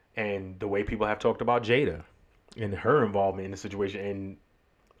 and the way people have talked about Jada and her involvement in the situation. And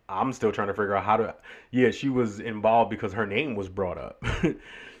I'm still trying to figure out how to. Yeah, she was involved because her name was brought up.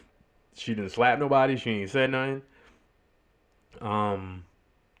 She didn't slap nobody. She ain't said nothing. Um,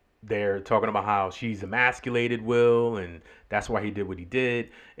 they're talking about how she's emasculated Will, and that's why he did what he did.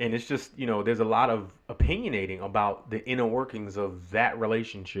 And it's just, there's a lot of opinionating about the inner workings of that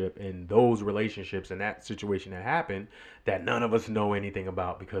relationship and those relationships and that situation that happened that none of us know anything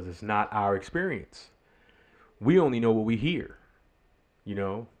about because it's not our experience. We only know what we hear. We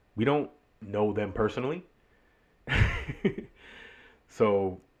don't know them personally.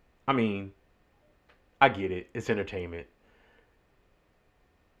 So, I mean, I get it. It's entertainment.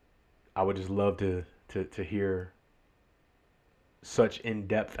 I would just love to hear such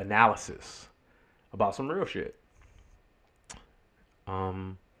in-depth analysis about some real shit.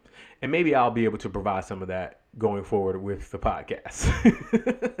 Um, and maybe I'll be able to provide some of that going forward with the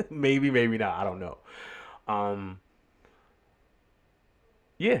podcast. Maybe not. I don't know. Um,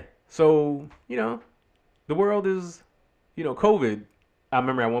 yeah. So, the world is, COVID. I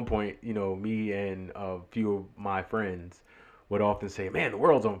remember at one point, me and a few of my friends would often say, "Man, the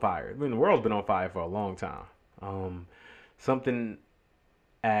world's on fire." I mean, the world's been on fire for a long time. Um, Something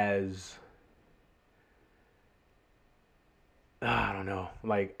as I don't know.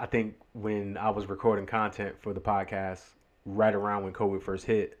 Like, I think when I was recording content for the podcast, right around when COVID first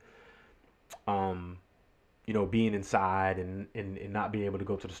hit, um, being inside and not being able to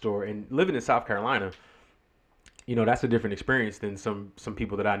go to the store and living in South Carolina, that's a different experience than some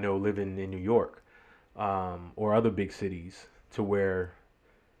people that I know living in New York, or other big cities, to where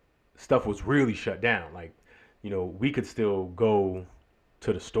stuff was really shut down. Like, we could still go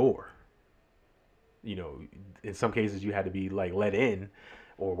to the store. You know, in some cases you had to be like let in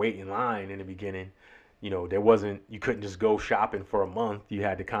or wait in line in the beginning. There wasn't, you couldn't just go shopping for a month. You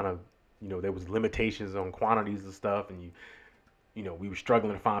had to kind of, there was limitations on quantities of stuff, and we were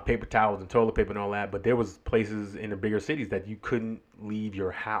struggling to find paper towels and toilet paper and all that. But there was places in the bigger cities that you couldn't leave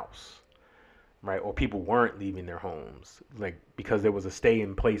your house, right? Or people weren't leaving their homes, like, because there was a stay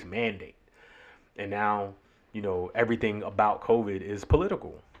in place mandate. And now, everything about COVID is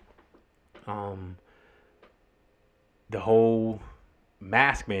political. Um, the whole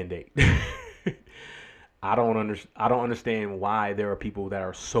mask mandate. I don't understand why there are people that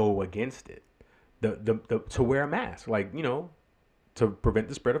are so against it. The to wear a mask, like, to prevent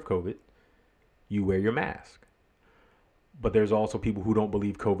the spread of COVID, you wear your mask. But there's also people who don't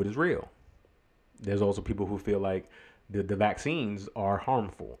believe COVID is real. There's also people who feel like the vaccines are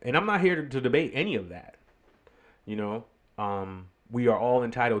harmful. And I'm not here to debate any of that. You know, we are all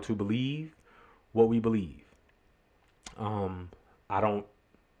entitled to believe what we believe. Um, I don't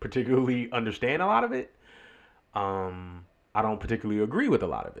particularly understand a lot of it. I don't particularly agree with a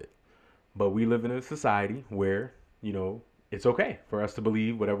lot of it. But we live in a society where, it's okay for us to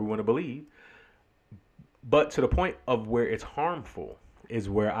believe whatever we want to believe. But to the point of where it's harmful is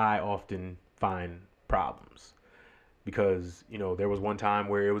where I often find problems. Because, there was one time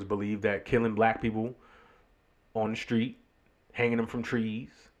where it was believed that killing black people on the street, hanging them from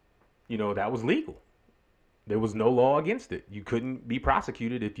trees, that was legal. There was no law against it. You couldn't be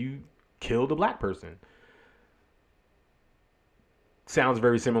prosecuted if you killed a black person. Sounds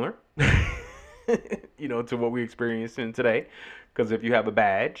very similar, to what we experience in today. Because if you have a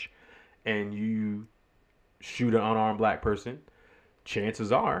badge and you shoot an unarmed black person,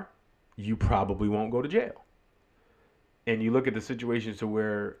 chances are you probably won't go to jail. And you look at the situations to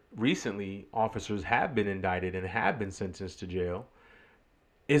where recently officers have been indicted and have been sentenced to jail,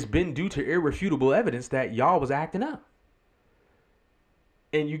 it's been due to irrefutable evidence that y'all was acting up.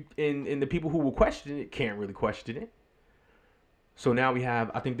 And the people who will question it can't really question it. So now we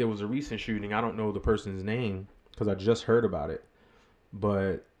have, I think there was a recent shooting. I don't know the person's name because I just heard about it.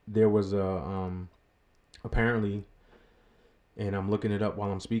 But there was apparently, and I'm looking it up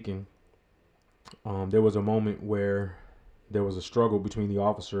while I'm speaking, there was a moment where there was a struggle between the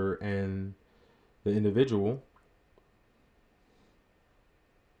officer and the individual,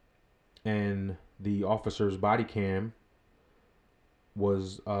 and the officer's body cam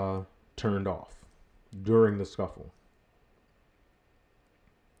was turned off during the scuffle.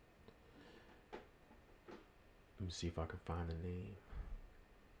 Let me see if I can find the name.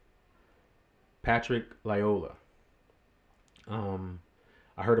 Patrick Lyoya.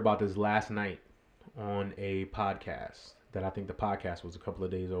 I heard about this last night on a podcast that I think the podcast was a couple of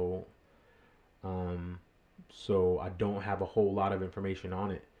days old. So I don't have a whole lot of information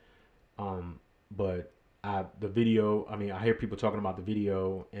on it. But the video. I mean, I hear people talking about the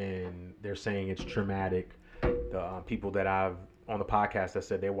video, and they're saying it's traumatic. The people that I've on the podcast that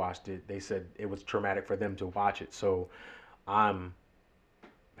said they watched it, they said it was traumatic for them to watch it. So I'm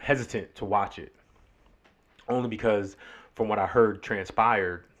hesitant to watch it, only because from what I heard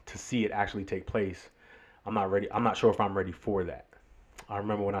transpired to see it actually take place. I'm not ready. I'm not sure if I'm ready for that. I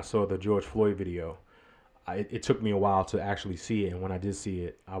remember when I saw the George Floyd video, it took me a while to actually see it, and when I did see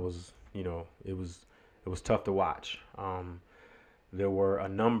it, I was, it was tough to watch. There were a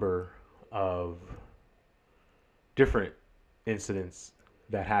number of different incidents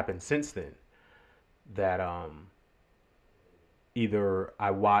that happened since then that either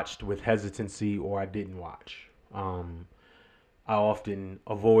I watched with hesitancy or I didn't watch. I often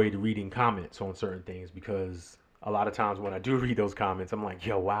avoid reading comments on certain things because a lot of times when I do read those comments, I'm like,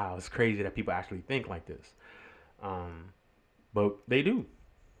 yo, wow, it's crazy that people actually think like this. Um, but they do,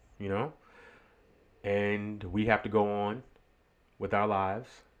 you know, and we have to go on with our lives,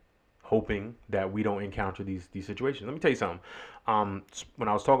 hoping that we don't encounter these situations. Let me tell you something. When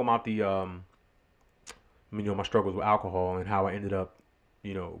I was talking about my struggles with alcohol and how I ended up,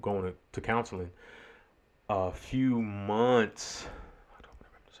 going to counseling a few months, October,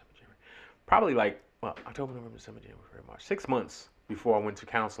 November, December, January, probably like October, November, December, January, February, March, 6 months before I went to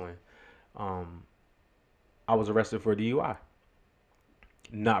counseling. Um, I was arrested for a DUI.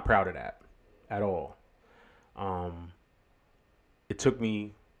 Not proud of that at all. Um, it took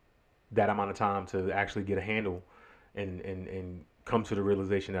me that amount of time to actually get a handle and come to the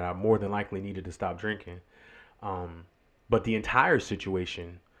realization that I more than likely needed to stop drinking. Um, but the entire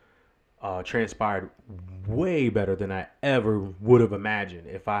situation transpired way better than I ever would have imagined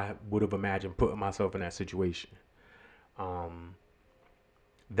if I would have imagined putting myself in that situation. Um,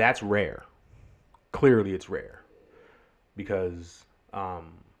 that's rare. Clearly, it's rare because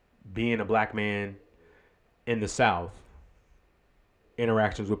being a black man in the South,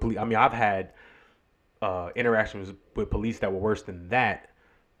 interactions with police. I mean, I've had interactions with police that were worse than that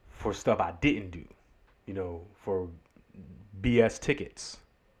for stuff I didn't do. For BS tickets.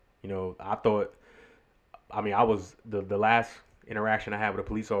 I thought. I mean, I was the last interaction I had with a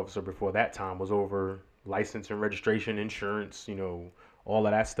police officer before that time was over license and registration, insurance. All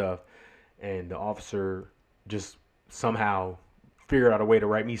of that stuff, and the officer just somehow figured out a way to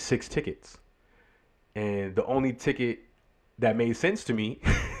write me 6 tickets. And the only ticket that made sense to me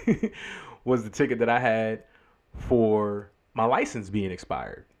was the ticket that I had for my license being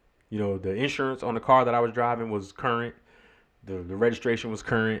expired. The insurance on the car that I was driving was current. The registration was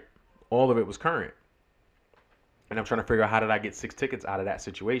current. All of it was current. And I'm trying to figure out how did I get 6 tickets out of that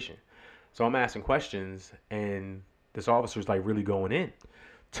situation. So I'm asking questions, and this officer's like really going in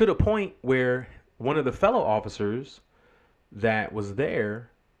to the point where one of the fellow officers that was there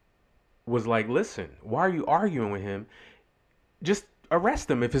was like, listen, why are you arguing with him? Just arrest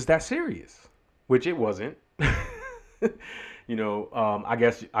him if it's that serious, which it wasn't. I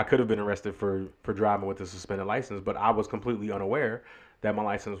guess I could have been arrested for driving with a suspended license, but I was completely unaware that my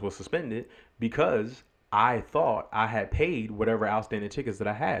license was suspended because I thought I had paid whatever outstanding tickets that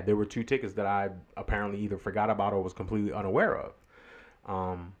I had. There were 2 tickets that I apparently either forgot about or was completely unaware of.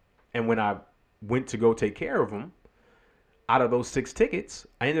 And when I went to go take care of them, out of those 6 tickets,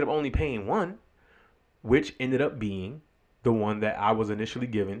 I ended up only paying one, which ended up being the one that I was initially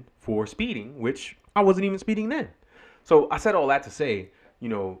given for speeding, which I wasn't even speeding then. So I said all that to say,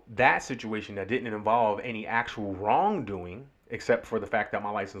 that situation that didn't involve any actual wrongdoing, except for the fact that my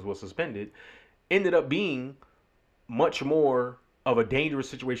license was suspended, ended up being much more of a dangerous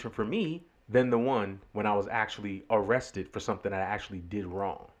situation for me than the one when I was actually arrested for something that I actually did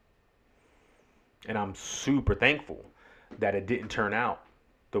wrong. And I'm super thankful that it didn't turn out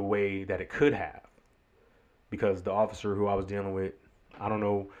the way that it could have, because the officer who I was dealing with, I don't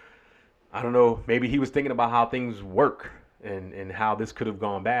know, maybe he was thinking about how things work and how this could have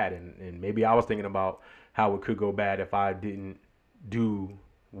gone bad. And maybe I was thinking about how it could go bad if I didn't do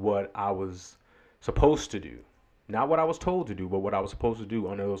what I was supposed to do. Not what I was told to do, but what I was supposed to do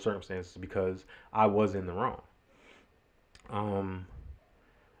under those circumstances because I was in the wrong.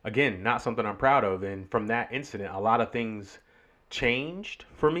 Again, not something I'm proud of. And from that incident, a lot of things changed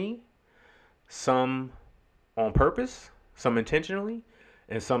for me. Some on purpose, some intentionally,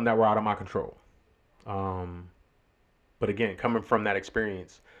 and some that were out of my control. But again, coming from that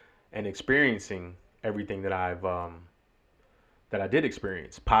experience and experiencing everything that that I did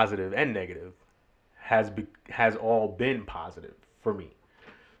experience, positive and negative, has all been positive for me.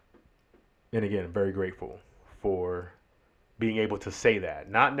 And again, I'm very grateful for being able to say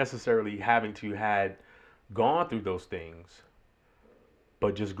that, not necessarily having to had gone through those things,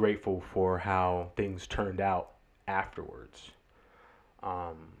 but just grateful for how things turned out afterwards.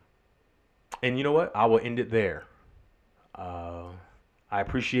 Um, and you know what? I will end it there. Uh, I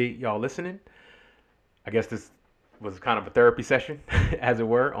appreciate y'all listening. I guess this was kind of a therapy session, as it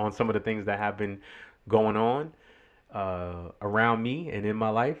were, on some of the things that have been going on around me and in my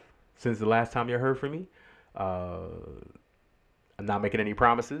life since the last time you heard from me. Uh, I'm not making any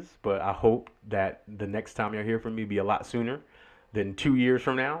promises, but I hope that the next time you hear from me be a lot sooner than 2 years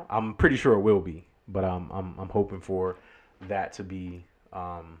from now. I'm pretty sure it will be, but I'm hoping for that to be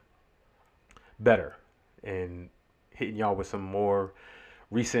um, better and hitting y'all with some more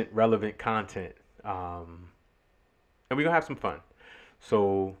recent, relevant content. Um, and we're gonna have some fun.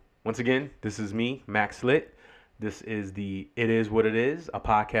 So once again, this is me, Max Lit. This is the It Is What It Is, a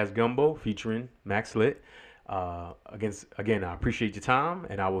podcast gumbo featuring Max Lit. Again, I appreciate your time,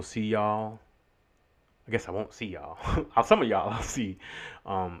 and I will see y'all. I guess I won't see y'all. Some of y'all I'll see,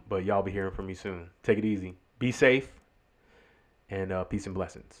 but y'all be hearing from me soon. Take it easy. Be safe, and peace and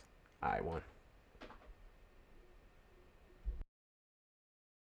blessings. All right, one.